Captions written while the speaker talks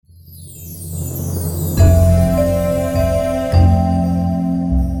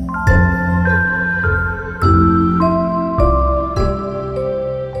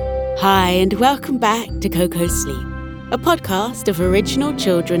and welcome back to Koko's Sleep, a podcast of original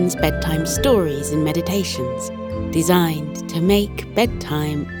children's bedtime stories and meditations designed to make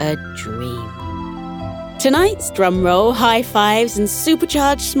bedtime a dream. Tonight's drumroll, high fives and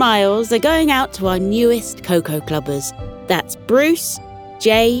supercharged smiles are going out to our newest Koko clubbers. That's Bruce,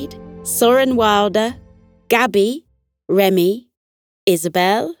 Jade, Soren Wilder, Gabby, Remy,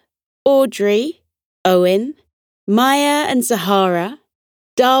 Isabel, Audrey, Owen, Maya and Zahara,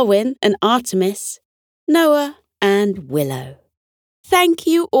 Darwin and Artemis, Noah and Willow. Thank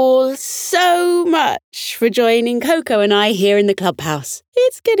you all so much for joining Koko and I here in the clubhouse.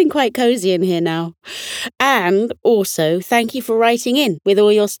 It's getting quite cosy in here now. And also thank you for writing in with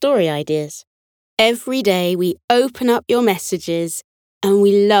all your story ideas. Every day we open up your messages and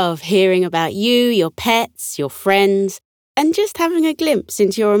we love hearing about you, your pets, your friends, and just having a glimpse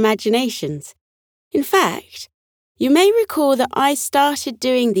into your imaginations. In fact, you may recall that I started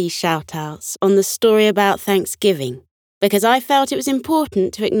doing these shout-outs on the story about Thanksgiving because I felt it was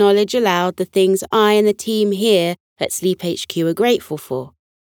important to acknowledge aloud the things I and the team here at Sleep HQ are grateful for,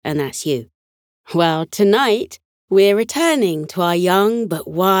 and that's you. Well, tonight we're returning to our young but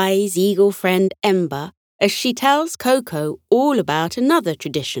wise eagle friend Ember as she tells Koko all about another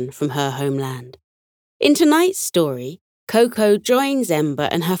tradition from her homeland. In tonight's story, Koko joins Ember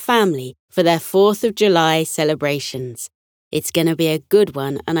and her family for their 4th of July celebrations. It's going to be a good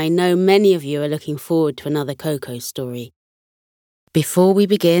one, and I know many of you are looking forward to another Koko story. Before we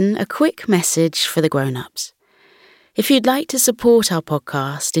begin, a quick message for the grown-ups. If you'd like to support our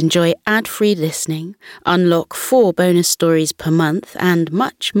podcast, enjoy ad-free listening, unlock 4 bonus stories per month, and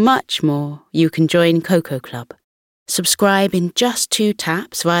much, much more, you can join Koko Club. Subscribe in just 2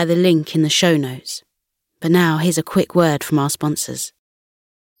 taps via the link in the show notes. But now, here's a quick word from our sponsors.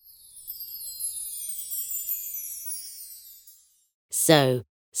 So,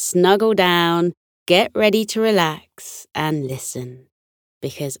 snuggle down, get ready to relax, and listen.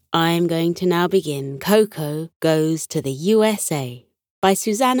 Because I'm going to now begin Koko Goes to the USA by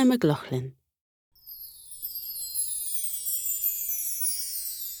Susanna McLaughlin.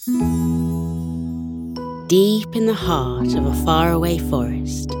 Deep in the heart of a faraway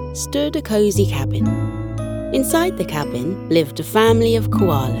forest stood a cozy cabin. Inside the cabin lived a family of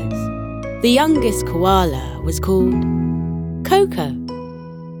koalas. The youngest koala was called Koko.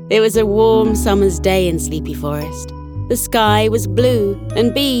 It was a warm summer's day in Sleepy Forest. The sky was blue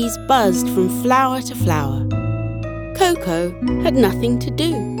and bees buzzed from flower to flower. Koko had nothing to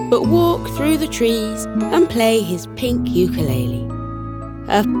do but walk through the trees and play his pink ukulele.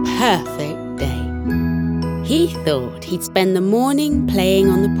 A perfect day. He thought he'd spend the morning playing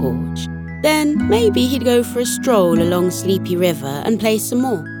on the porch. Then maybe he'd go for a stroll along Sleepy River and play some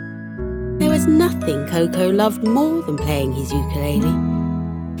more. There was nothing Koko loved more than playing his ukulele.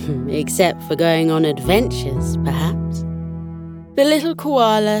 Except for going on adventures, perhaps. The little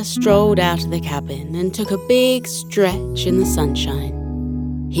koala strolled out of the cabin and took a big stretch in the sunshine.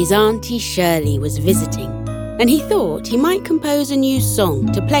 His Auntie Shirley was visiting, and he thought he might compose a new song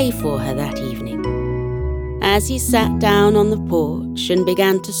to play for her that evening. As he sat down on the porch and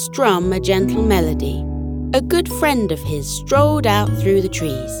began to strum a gentle melody, a good friend of his strolled out through the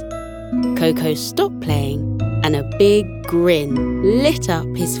trees. Koko stopped playing, and a big grin lit up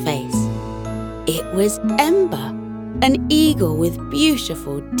his face. It was Ember, an eagle with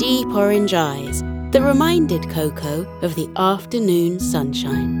beautiful deep orange eyes that reminded Koko of the afternoon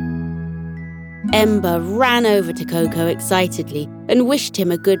sunshine. Ember ran over to Koko excitedly and wished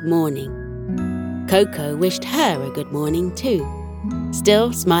him a good morning. Koko wished her a good morning too,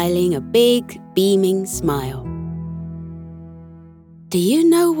 still smiling a big, beaming smile. "Do you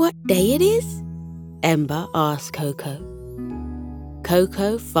know what day it is?" Ember asked Koko.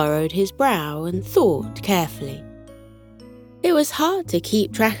 Koko furrowed his brow and thought carefully. It was hard to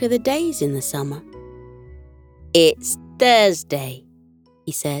keep track of the days in the summer. "It's Thursday,"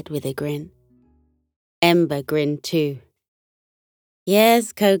 he said with a grin. Ember grinned too.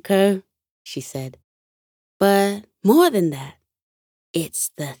 "Yes, Koko," she said. "But more than that,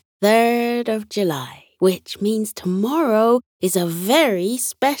 it's the 3rd of July, which means tomorrow is a very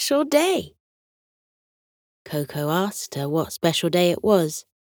special day." Koko asked her what special day it was.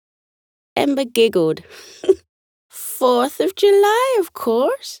 Ember giggled. 4th of July, of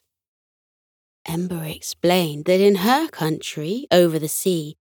course. Ember explained that in her country, over the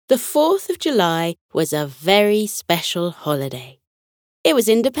sea, the 4th of July was a very special holiday. It was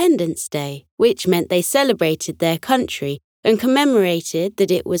Independence Day, which meant they celebrated their country and commemorated that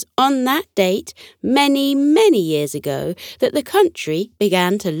it was on that date, many, many years ago, that the country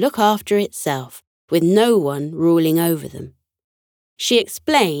began to look after itself, with no one ruling over them. She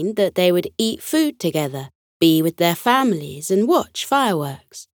explained that they would eat food together, be with their families, and watch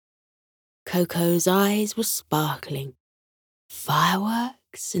fireworks. Koko's eyes were sparkling.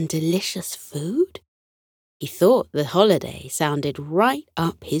 Fireworks and delicious food? He thought the holiday sounded right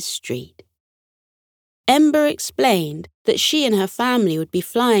up his street. Ember explained that she and her family would be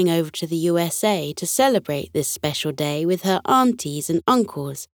flying over to the USA to celebrate this special day with her aunties and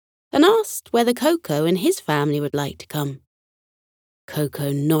uncles, and asked whether Koko and his family would like to come.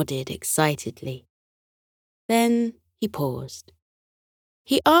 Koko nodded excitedly. Then he paused.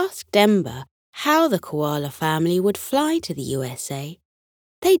 He asked Ember how the koala family would fly to the USA.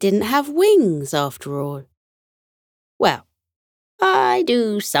 They didn't have wings, after all. "Well, I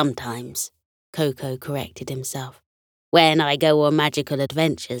do sometimes," Koko corrected himself, "when I go on magical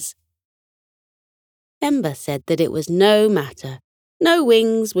adventures." Ember said that it was no matter. No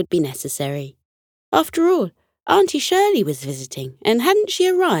wings would be necessary. After all, Auntie Shirley was visiting, and hadn't she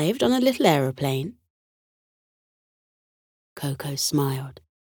arrived on a little aeroplane? Koko smiled.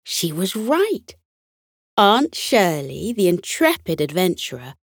 She was right. Aunt Shirley, the intrepid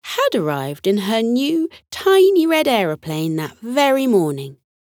adventurer, had arrived in her new, tiny red aeroplane that very morning.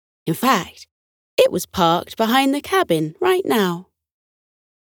 In fact, it was parked behind the cabin right now.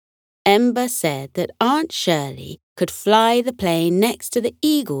 Ember said that Aunt Shirley could fly the plane next to the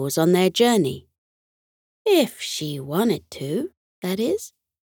eagles on their journey. If she wanted to, that is,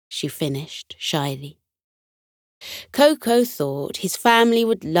 she finished shyly. Koko thought his family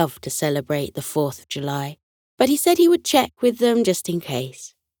would love to celebrate the 4th of July, but he said he would check with them just in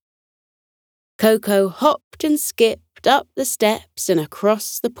case. Koko hopped and skipped up the steps and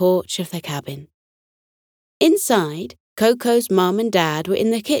across the porch of the cabin. Inside, Koko's mum and dad were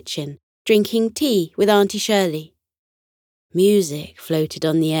in the kitchen, drinking tea with Auntie Shirley. Music floated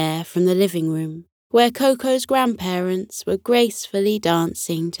on the air from the living room, where Koko's grandparents were gracefully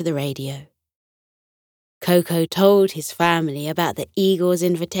dancing to the radio. Koko told his family about the eagle's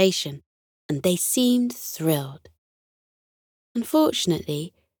invitation, and they seemed thrilled.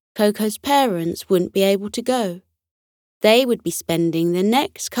 Unfortunately, Koko's parents wouldn't be able to go. They would be spending the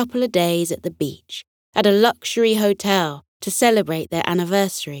next couple of days at the beach, at a luxury hotel, to celebrate their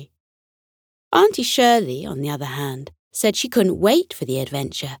anniversary. Auntie Shirley, on the other hand, said she couldn't wait for the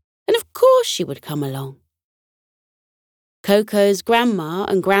adventure, and of course she would come along. Koko's grandma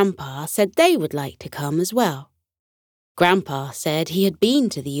and grandpa said they would like to come as well. Grandpa said he had been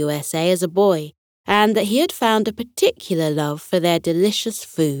to the USA as a boy, and that he had found a particular love for their delicious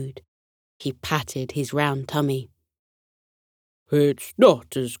food. He patted his round tummy. "It's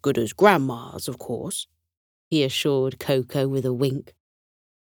not as good as Grandma's, of course," he assured Koko with a wink.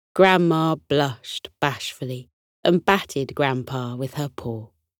 Grandma blushed bashfully and batted Grandpa with her paw.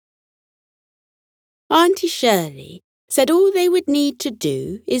 Auntie Shirley said all they would need to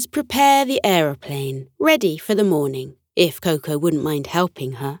do is prepare the aeroplane, ready for the morning, if Koko wouldn't mind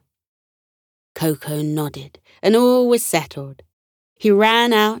helping her. Koko nodded, and all was settled. He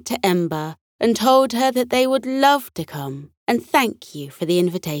ran out to Ember and told her that they would love to come and thank you for the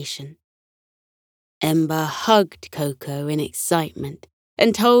invitation. Ember hugged Koko in excitement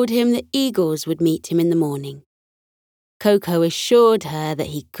and told him the eagles would meet him in the morning. Koko assured her that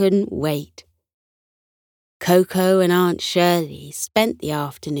he couldn't wait. Koko and Aunt Shirley spent the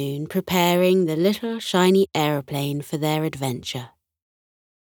afternoon preparing the little shiny aeroplane for their adventure.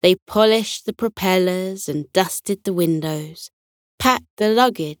 They polished the propellers and dusted the windows, packed the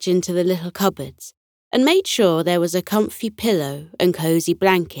luggage into the little cupboards, and made sure there was a comfy pillow and cozy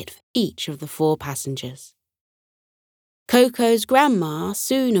blanket for each of the 4 passengers. Koko's grandma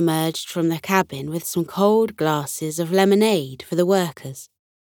soon emerged from the cabin with some cold glasses of lemonade for the workers.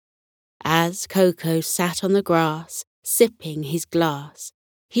 As Koko sat on the grass, sipping his glass,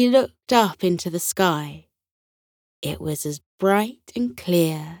 he looked up into the sky. It was as bright and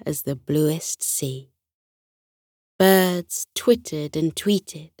clear as the bluest sea. Birds twittered and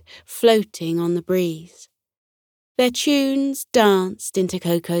tweeted, floating on the breeze. Their tunes danced into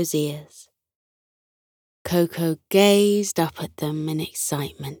Koko's ears. Koko gazed up at them in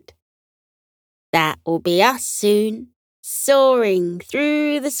excitement. "That will be us soon, soaring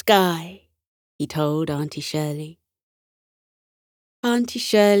through the sky," he told Auntie Shirley. Auntie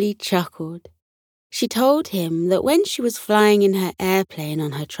Shirley chuckled. She told him that when she was flying in her airplane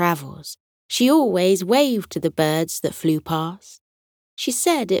on her travels, she always waved to the birds that flew past. She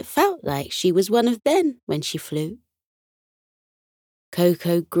said it felt like she was one of them when she flew.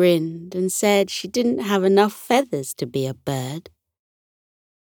 Koko grinned and said she didn't have enough feathers to be a bird.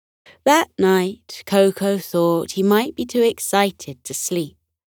 That night, Koko thought he might be too excited to sleep.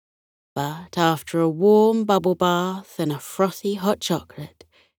 But after a warm bubble bath and a frothy hot chocolate,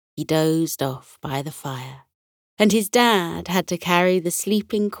 he dozed off by the fire, and his dad had to carry the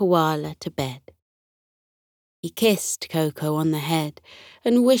sleeping koala to bed. He kissed Koko on the head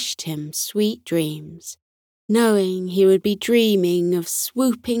and wished him sweet dreams, knowing he would be dreaming of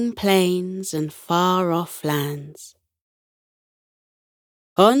swooping plains and far-off lands.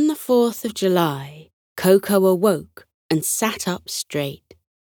 On the 4th of July, Koko awoke and sat up straight.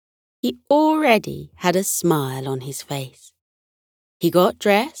 He already had a smile on his face. He got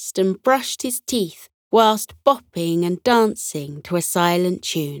dressed and brushed his teeth whilst bopping and dancing to a silent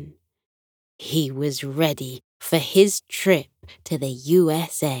tune. He was ready for his trip to the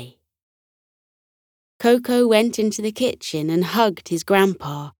USA. Koko went into the kitchen and hugged his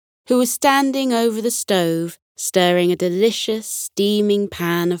grandpa, who was standing over the stove, stirring a delicious, steaming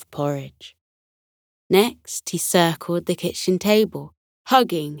pan of porridge. Next, he circled the kitchen table,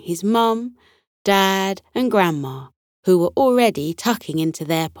 hugging his mum, dad, and grandma, who were already tucking into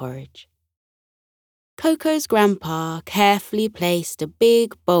their porridge. Koko's grandpa carefully placed a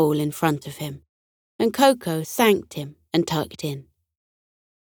big bowl in front of him, and Koko thanked him and tucked in.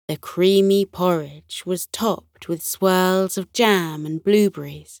 The creamy porridge was topped with swirls of jam and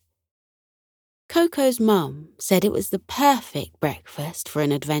blueberries. Koko's mum said it was the perfect breakfast for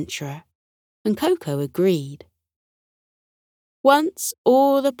an adventurer, and Koko agreed. Once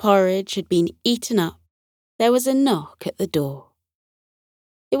all the porridge had been eaten up, there was a knock at the door.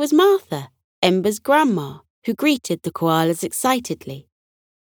 It was Martha, Ember's grandma, who greeted the koalas excitedly.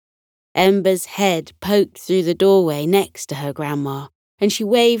 Ember's head poked through the doorway next to her grandma, and she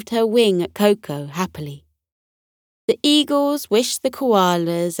waved her wing at Koko happily. The eagles wished the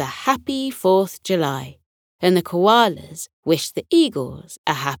koalas a happy 4th July, and the koalas wished the eagles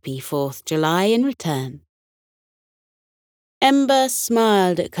a happy 4th July in return. Ember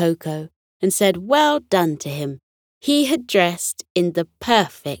smiled at Koko and said well done to him. He had dressed in the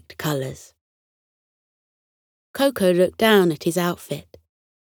perfect colours. Koko looked down at his outfit.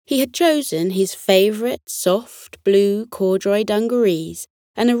 He had chosen his favourite soft blue corduroy dungarees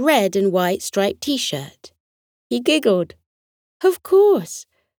and a red and white striped t-shirt. He giggled. Of course,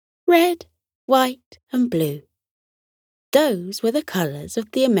 red, white and blue. Those were the colours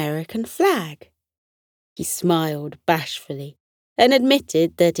of the American flag. He smiled bashfully and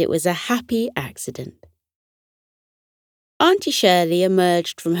admitted that it was a happy accident. Auntie Shirley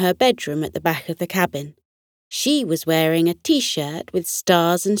emerged from her bedroom at the back of the cabin. She was wearing a t-shirt with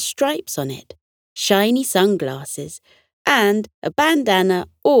stars and stripes on it, shiny sunglasses, and a bandana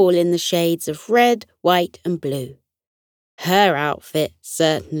all in the shades of red, white and blue. Her outfit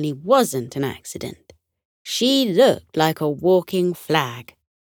certainly wasn't an accident. She looked like a walking flag.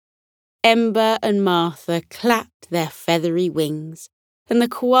 Ember and Martha clapped their feathery wings, and the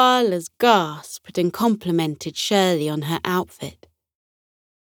koalas gasped and complimented Shirley on her outfit.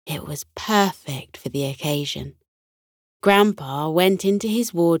 It was perfect for the occasion. Grandpa went into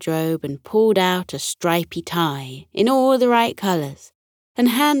his wardrobe and pulled out a stripy tie in all the right colours and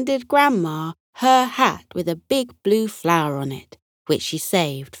handed Grandma her hat with a big blue flower on it, which she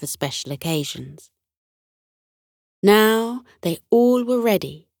saved for special occasions. Now they all were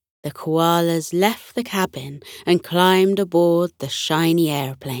ready. The koalas left the cabin and climbed aboard the shiny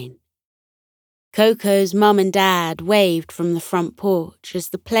airplane. Koko's mum and dad waved from the front porch as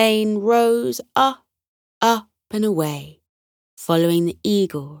the plane rose up and away, following the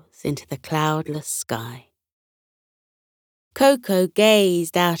eagles into the cloudless sky. Koko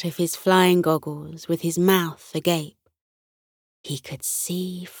gazed out of his flying goggles with his mouth agape. He could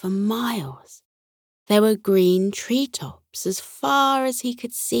see for miles. There were green treetops as far as he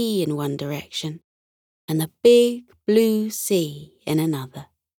could see in one direction, and the big blue sea in another.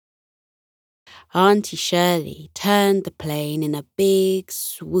 Auntie Shirley turned the plane in a big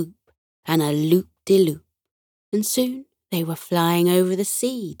swoop and a loop-de-loop, and soon they were flying over the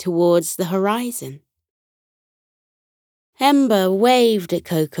sea towards the horizon. Ember waved at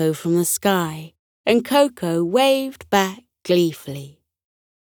Koko from the sky, and Koko waved back gleefully.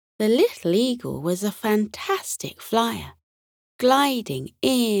 The little eagle was a fantastic flyer, gliding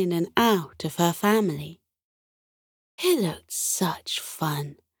in and out of her family. It looked such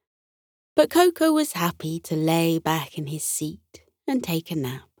fun. But Koko was happy to lay back in his seat and take a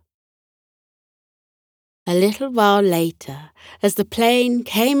nap. A little while later, as the plane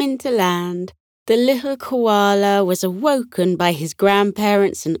came into land, the little koala was awoken by his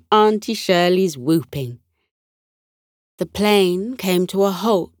grandparents and Auntie Shirley's whooping. The plane came to a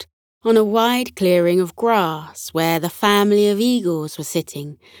halt on a wide clearing of grass where the family of eagles were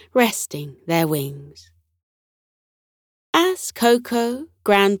sitting, resting their wings. As Koko,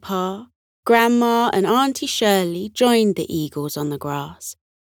 Grandpa, Grandma and Auntie Shirley joined the eagles on the grass,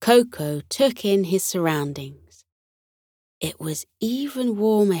 Koko took in his surroundings. It was even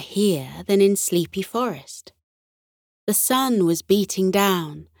warmer here than in Sleepy Forest. The sun was beating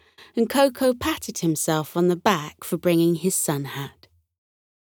down, and Koko patted himself on the back for bringing his sun hat.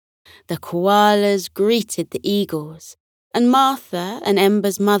 The koalas greeted the eagles, and Martha and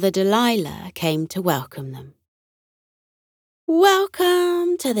Ember's mother Delilah came to welcome them.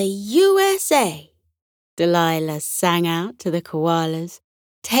 "Welcome to the USA," Delilah sang out to the koalas,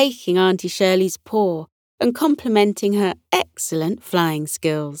 taking Auntie Shirley's paw and complimenting her excellent flying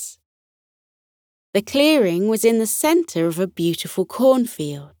skills. The clearing was in the centre of a beautiful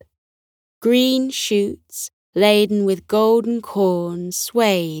cornfield. Green shoots, laden with golden corn,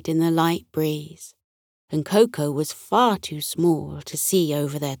 swayed in the light breeze, and Koko was far too small to see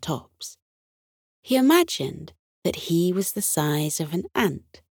over their tops. He imagined that he was the size of an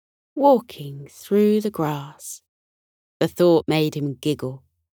ant, walking through the grass. The thought made him giggle.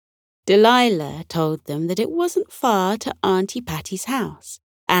 Delilah told them that it wasn't far to Auntie Patty's house,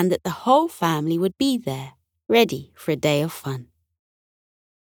 and that the whole family would be there, ready for a day of fun.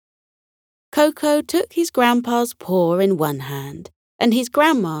 Koko took his grandpa's paw in one hand and his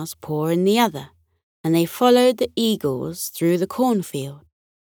grandma's paw in the other, and they followed the eagles through the cornfield.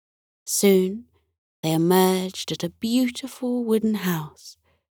 Soon they emerged at a beautiful wooden house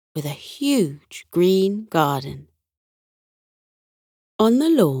with a huge green garden. On the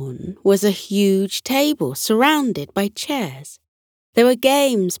lawn was a huge table surrounded by chairs. There were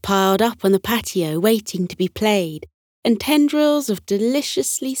games piled up on the patio waiting to be played, and tendrils of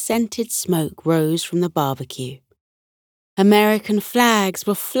deliciously scented smoke rose from the barbecue. American flags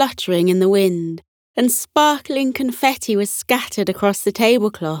were fluttering in the wind, and sparkling confetti was scattered across the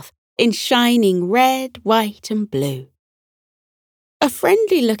tablecloth in shining red, white, and blue. A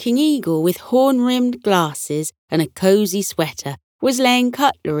friendly-looking eagle with horn-rimmed glasses and a cosy sweater was laying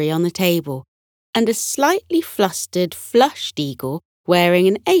cutlery on the table, and a slightly flustered, flushed eagle wearing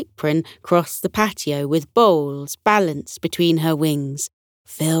an apron crossed the patio with bowls balanced between her wings,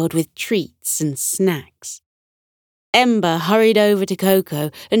 filled with treats and snacks. Ember hurried over to Koko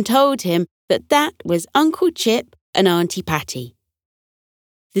and told him that was Uncle Chip and Auntie Patty.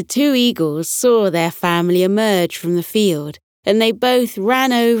 The two eagles saw their family emerge from the field, and they both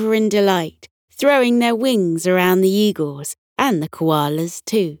ran over in delight, throwing their wings around the eagles and the koalas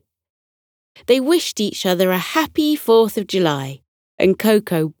too. They wished each other a happy 4th of July, and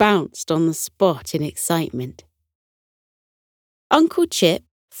Koko bounced on the spot in excitement. Uncle Chip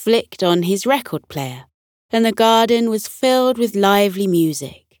flicked on his record player, and the garden was filled with lively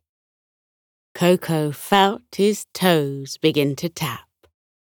music. Koko felt his toes begin to tap,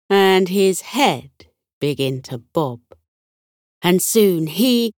 and his head begin to bob. And soon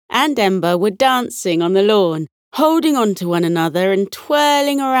he and Ember were dancing on the lawn, holding on to one another and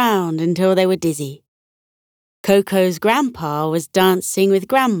twirling around until they were dizzy. Koko's grandpa was dancing with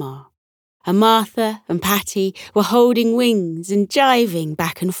Grandma, and Martha and Patty were holding wings and jiving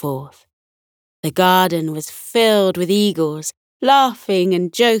back and forth. The garden was filled with eagles, laughing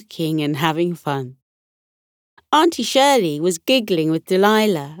and joking and having fun. Auntie Shirley was giggling with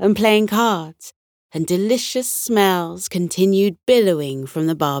Delilah and playing cards, and delicious smells continued billowing from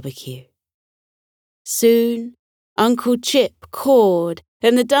the barbecue. Soon, Uncle Chip cawed,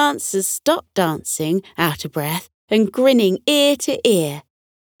 and the dancers stopped dancing, out of breath and grinning ear to ear.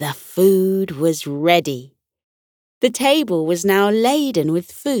 The food was ready. The table was now laden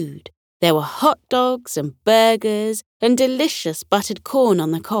with food. There were hot dogs and burgers and delicious buttered corn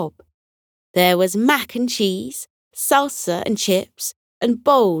on the cob. There was mac and cheese, salsa and chips, and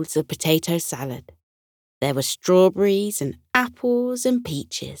bowls of potato salad. There were strawberries and apples and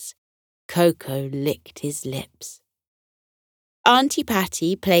peaches. Koko licked his lips. Auntie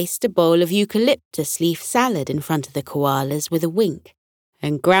Patty placed a bowl of eucalyptus leaf salad in front of the koalas with a wink,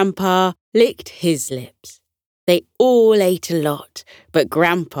 and Grandpa licked his lips. They all ate a lot, but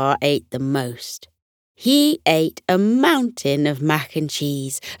Grandpa ate the most. He ate a mountain of mac and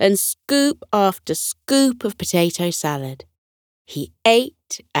cheese and scoop after scoop of potato salad. He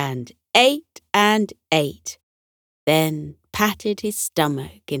ate and ate and ate, then patted his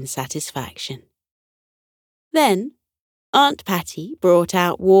stomach in satisfaction. Then Aunt Patty brought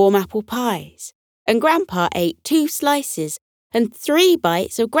out warm apple pies, and Grandpa ate 2 slices and 3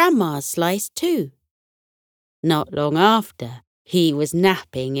 bites of Grandma's slice too. Not long after, he was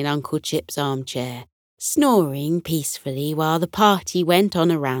napping in Uncle Chip's armchair, snoring peacefully while the party went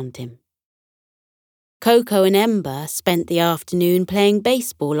on around him. Koko and Ember spent the afternoon playing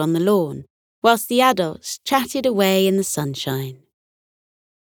baseball on the lawn, whilst the adults chatted away in the sunshine.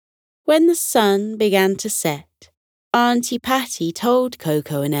 When the sun began to set, Auntie Patty told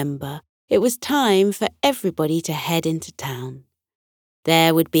Koko and Ember it was time for everybody to head into town.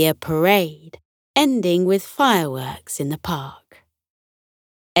 There would be a parade, ending with fireworks in the park.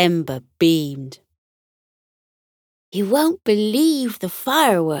 Ember beamed. "You won't believe the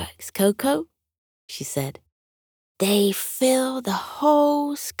fireworks, Koko," she said. "They fill the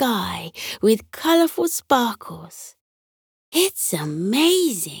whole sky with colourful sparkles. It's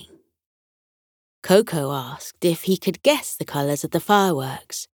amazing." Koko asked if he could guess the colours of the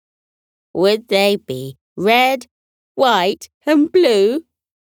fireworks. "Would they be red, white, and blue?"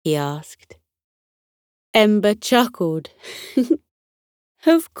 he asked. Ember chuckled.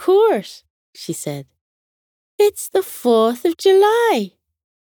 "Of course," she said. "It's the 4th of July."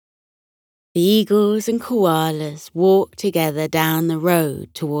 The eagles and koalas walked together down the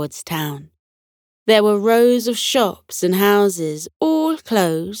road towards town. There were rows of shops and houses, all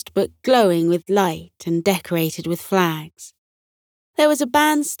closed but glowing with light and decorated with flags. There was a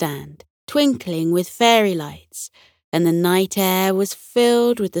bandstand, twinkling with fairy lights, and the night air was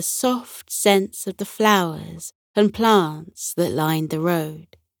filled with the soft scents of the flowers and plants that lined the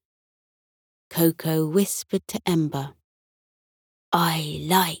road. Koko whispered to Ember, "I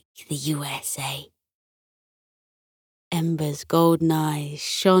like the USA." Ember's golden eyes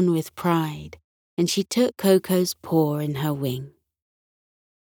shone with pride, and she took Koko's paw in her wing.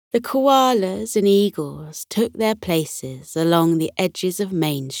 The koalas and eagles took their places along the edges of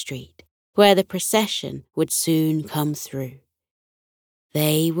Main Street, where the procession would soon come through.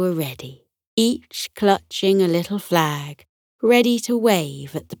 They were ready, each clutching a little flag, ready to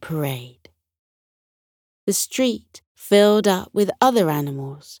wave at the parade. The street filled up with other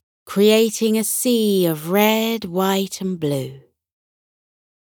animals, creating a sea of red, white, and blue.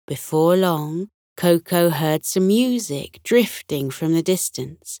 Before long, Koko heard some music drifting from the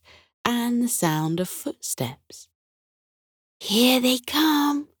distance and the sound of footsteps. "Here they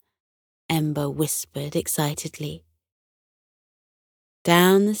come," Ember whispered excitedly.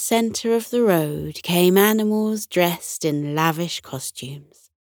 Down the centre of the road came animals dressed in lavish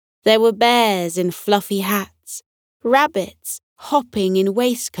costumes. There were bears in fluffy hats, rabbits hopping in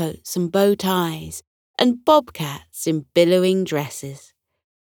waistcoats and bow ties, and bobcats in billowing dresses.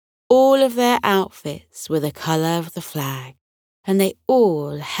 All of their outfits were the colour of the flag, and they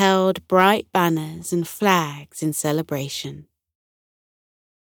all held bright banners and flags in celebration.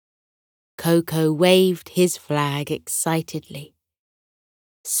 Koko waved his flag excitedly.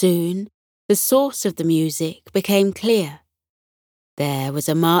 Soon, the source of the music became clear. There was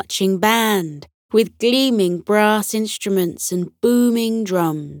a marching band with gleaming brass instruments and booming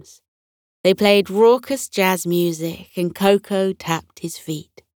drums. They played raucous jazz music and Koko tapped his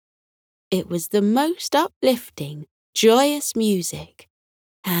feet. It was the most uplifting, joyous music,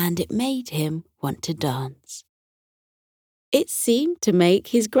 and it made him want to dance. It seemed to make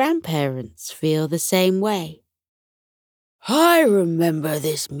his grandparents feel the same way. "I remember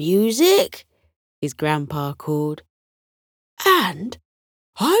this music," his grandpa called. "And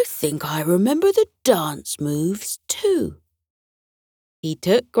I think I remember the dance moves too." He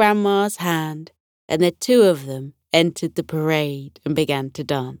took Grandma's hand, and the two of them entered the parade and began to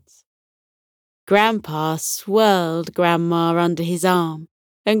dance. Grandpa swirled Grandma under his arm,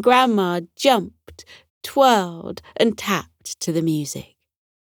 and Grandma jumped, twirled, and tapped to the music.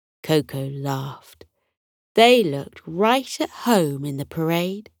 Koko laughed. They looked right at home in the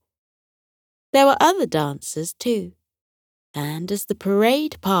parade. There were other dancers too, and as the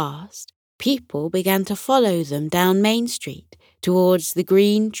parade passed, people began to follow them down Main Street towards the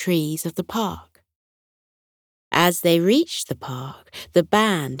green trees of the park. As they reached the park, the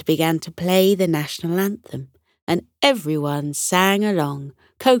band began to play the national anthem, and everyone sang along,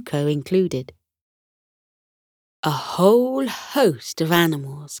 Koko included. A whole host of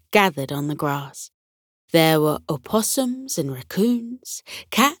animals gathered on the grass. There were opossums and raccoons,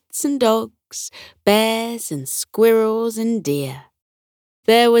 cats and dogs, bears and squirrels and deer.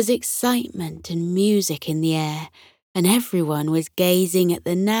 There was excitement and music in the air, and everyone was gazing at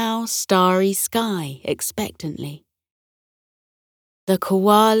the now starry sky expectantly. The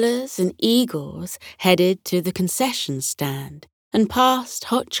koalas and eagles headed to the concession stand and passed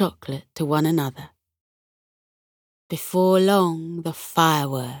hot chocolate to one another. Before long, the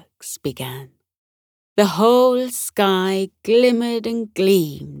fireworks began. The whole sky glimmered and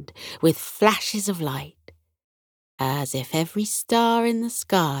gleamed with flashes of light, as if every star in the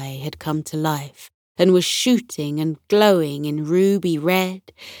sky had come to life and was shooting and glowing in ruby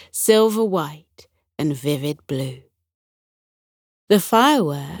red, silver white, and vivid blue. The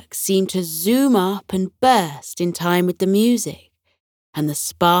fireworks seemed to zoom up and burst in time with the music, and the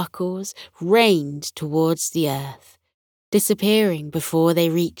sparkles rained towards the earth, disappearing before they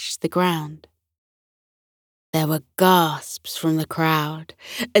reached the ground. There were gasps from the crowd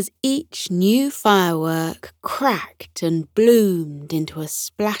as each new firework cracked and bloomed into a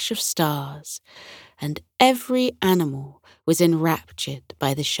splash of stars, and every animal was enraptured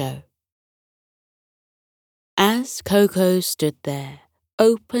by the show. As Koko stood there,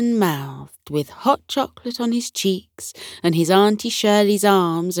 open-mouthed, with hot chocolate on his cheeks and his Auntie Shirley's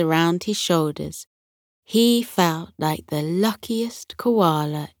arms around his shoulders, he felt like the luckiest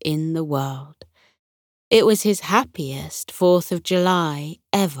koala in the world. It was his happiest 4th of July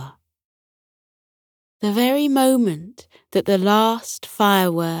ever. The very moment that the last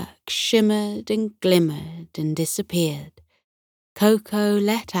firework shimmered and glimmered and disappeared, Koko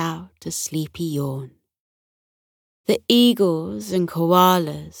let out a sleepy yawn. The eagles and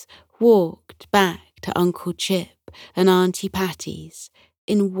koalas walked back to Uncle Chip and Auntie Patty's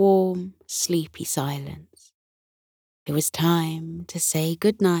in warm, sleepy silence. It was time to say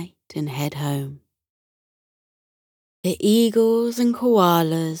goodnight and head home. The eagles and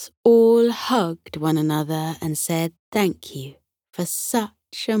koalas all hugged one another and said thank you for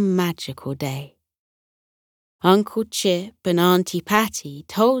such a magical day. Uncle Chip and Auntie Patty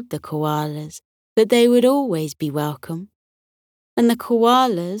told the koalas that they would always be welcome, and the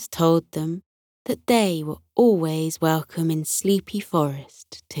koalas told them that they were always welcome in Sleepy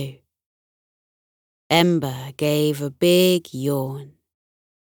Forest too. Ember gave a big yawn.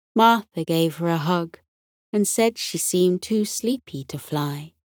 Martha gave her a hug and said she seemed too sleepy to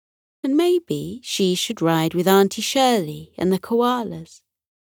fly, and maybe she should ride with Auntie Shirley and the koalas.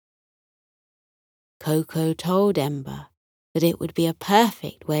 Koko told Ember that it would be a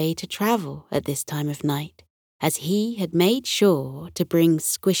perfect way to travel at this time of night, as he had made sure to bring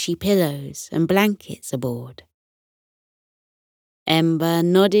squishy pillows and blankets aboard. Ember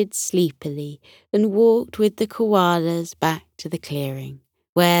nodded sleepily and walked with the koalas back to the clearing,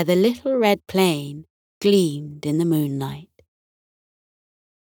 where the little red plane gleamed in the moonlight.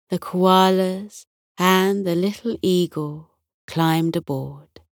 The koalas and the little eagle climbed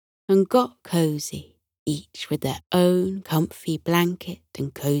aboard and got cozy, each with their own comfy blanket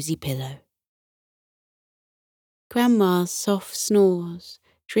and cozy pillow. Grandma's soft snores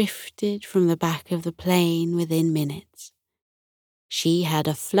drifted from the back of the plane within minutes. She had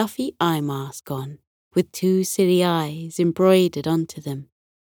a fluffy eye mask on with 2 silly eyes embroidered onto them,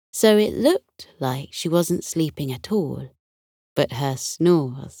 so it looked like she wasn't sleeping at all, but her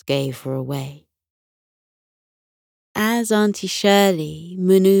snores gave her away. As Auntie Shirley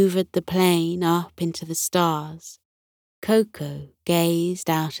manoeuvred the plane up into the stars, Koko gazed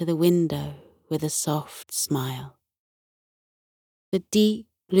out of the window with a soft smile. The deep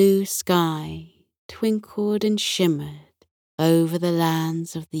blue sky twinkled and shimmered over the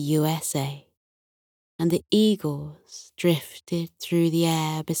lands of the USA, and the eagles drifted through the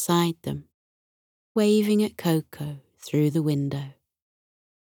air beside them, waving at Koko through the window.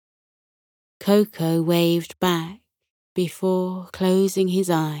 Koko waved back before closing his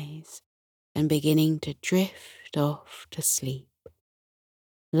eyes and beginning to drift off to sleep,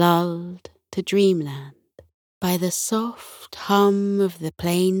 lulled to dreamland by the soft hum of the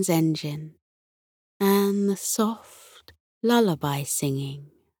plane's engine and the soft lullaby singing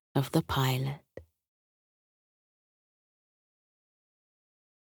of the pilot.